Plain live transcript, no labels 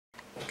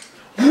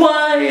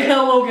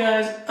Hello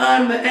guys,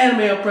 I'm the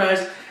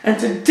AnimeUpRise, and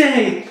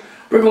today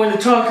we're going to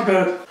talk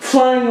about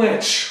Flying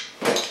Witch.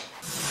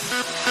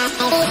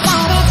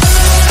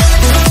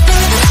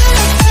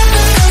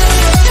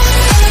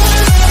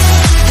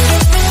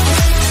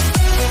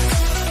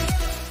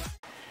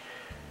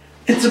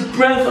 It's a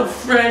breath of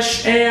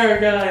fresh air,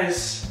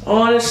 guys.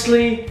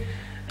 Honestly,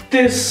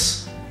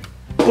 this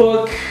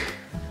book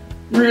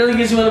really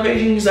gives me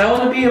motivation because I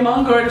want to be a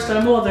manga artist.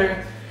 I'm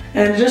older,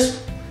 and just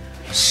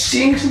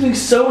seeing something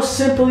so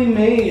simply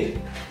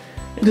made,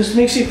 it just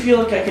makes you feel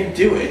like I can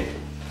do it.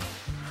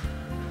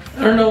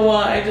 I don't know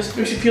why, it just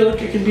makes you feel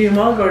like I can be a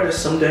manga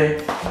artist someday.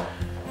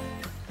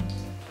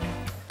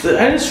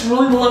 I just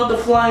really love The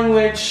Flying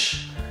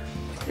Witch.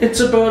 It's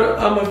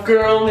about a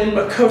girl named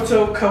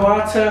Makoto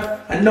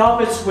Kawata, a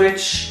novice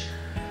witch.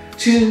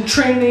 She's in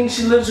training,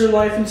 she lives her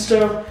life and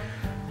stuff,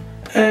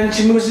 and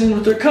she moves in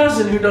with her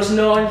cousin who doesn't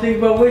know anything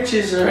about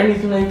witches or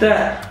anything like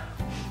that.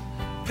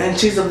 And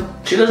she doesn't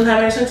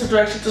have any sense of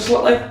direction. It's just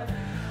like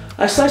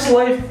a slice of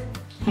life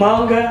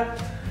manga,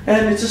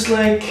 and it's just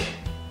like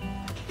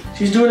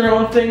she's doing her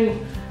own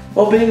thing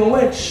while being a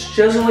witch.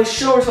 She doesn't really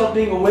show herself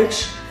being a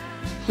witch.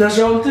 She does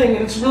her own thing,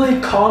 and it's really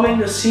calming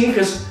to see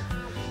because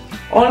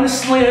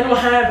honestly, I don't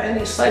have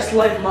any slice of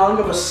life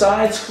manga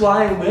besides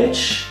Flying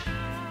Witch.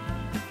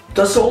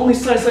 That's the only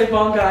slice of life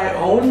manga I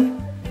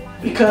own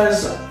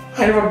because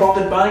I never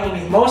bothered buying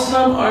any. Most of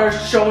them are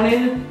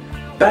shonen,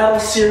 battle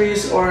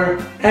series, or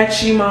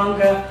ecchi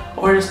manga,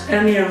 or just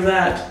any of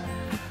that.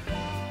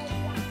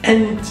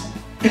 And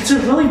it's a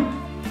really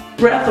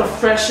breath of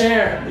fresh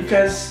air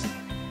because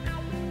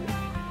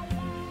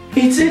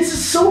it's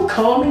so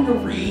calming to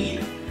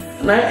read,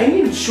 and I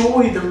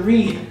enjoy the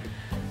read.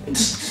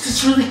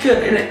 It's really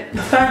good, and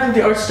the fact that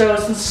the art style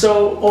isn't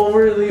so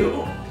over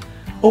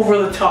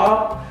the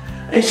top,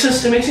 it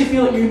makes me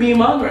feel like you're being a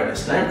manga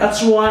artist. And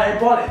that's why I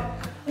bought it.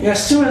 And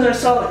as soon as I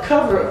saw the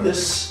cover of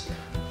this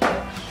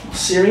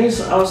series,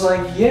 I was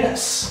like,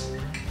 yes,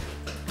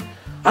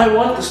 I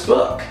want this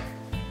book.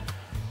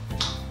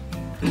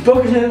 The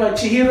book is named by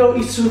Chihiro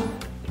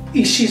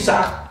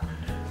Ishizaki.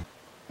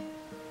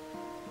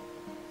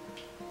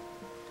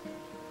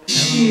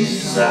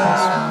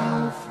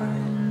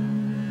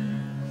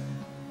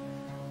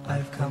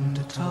 I've come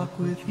to talk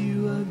with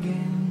you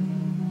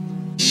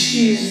again.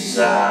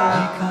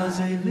 Because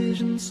a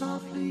vision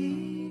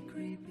softly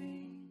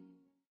creeping.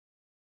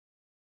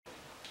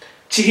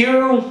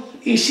 Chihiro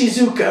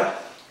Ishizuka.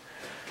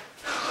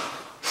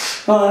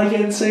 Oh, I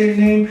can't say your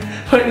name,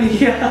 but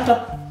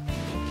yeah.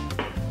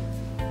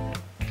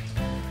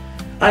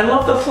 I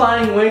love The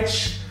Flying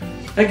Witch.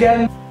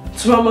 Again,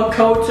 it's from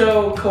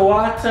Makoto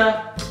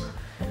Kawata,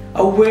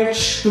 a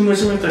witch who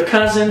moves in with her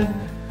cousin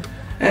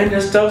and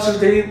just does her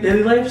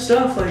daily life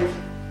stuff. Like,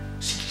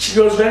 she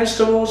grows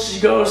vegetables, she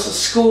goes to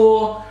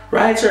school,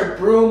 rides her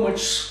broom, which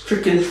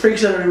freaking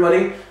freaks out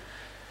everybody,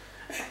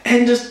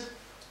 and just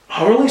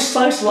a really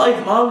slice of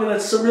life manga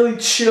that's really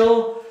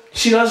chill.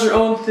 She does her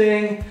own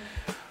thing.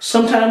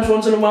 Sometimes,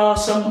 once in a while,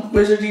 some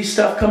wizardy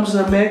stuff comes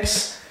in the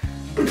mix,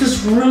 but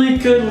just really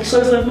good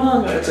slice of life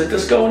manga. It's like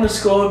just going to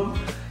school,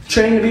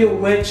 training to be a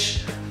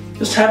witch,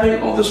 just having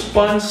all this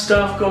fun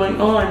stuff going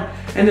on,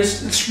 and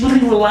it's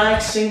really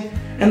relaxing.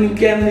 And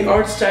again, the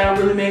art style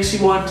really makes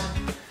you want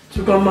to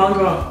become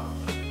manga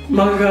in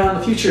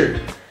the future.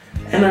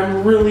 And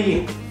I'm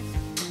really,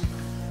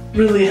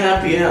 really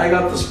happy I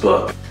got this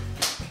book.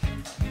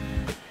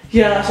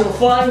 Yeah, so The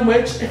Flying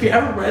Witch, if you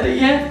haven't read it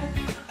yet,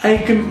 I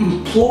can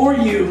implore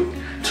you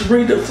to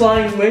read The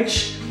Flying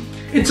Witch.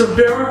 It's a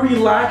very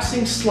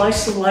relaxing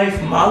slice of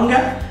life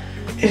manga.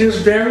 It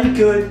is very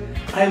good.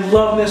 I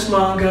love this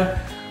manga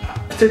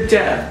to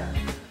death.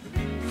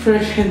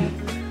 Freaking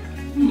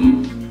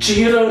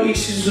Chihiro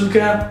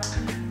Ishizuka,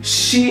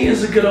 she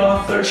is a good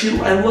author.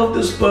 I love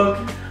this book.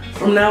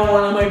 From now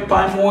on, I might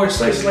buy more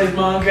slice of life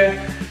manga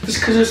just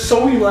because it's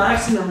so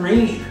relaxing to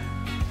read.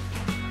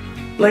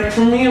 Like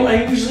for me,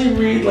 I usually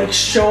read like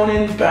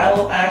shonen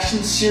battle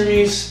action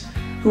series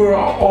who are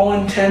all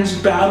intense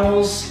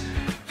battles,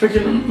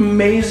 freaking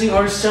amazing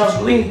art styles,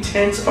 really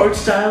intense art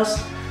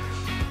styles.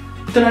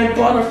 Then I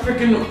bought a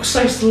freaking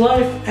slice of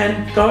life,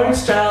 and the art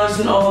style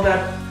isn't all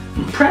that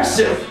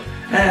impressive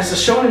as a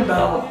shonen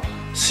battle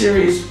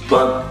series,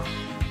 but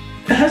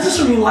it has this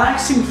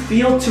relaxing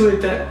feel to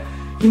it that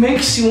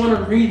makes you want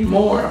to read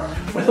more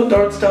without the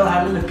art style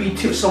having to be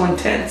so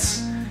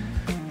intense.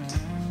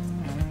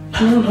 I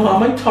don't know, I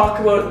might talk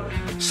about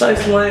slice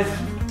of life,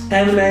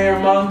 anime or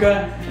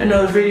manga in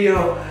another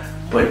video,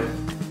 but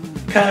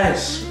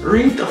guys,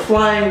 read The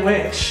Flying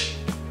Witch.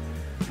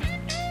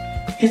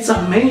 It's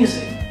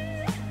amazing.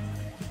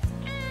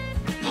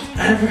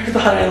 I never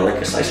thought I'd like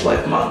a slice of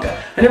life manga.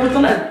 I never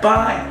thought I'd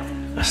buy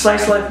a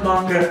slice of life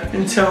manga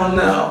until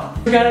now.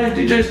 If you guys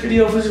enjoyed this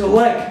video, please leave a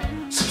like.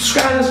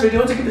 Subscribe to this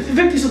video to get to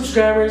 50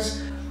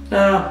 subscribers.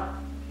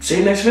 See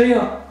you next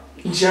video.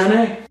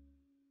 Johnny.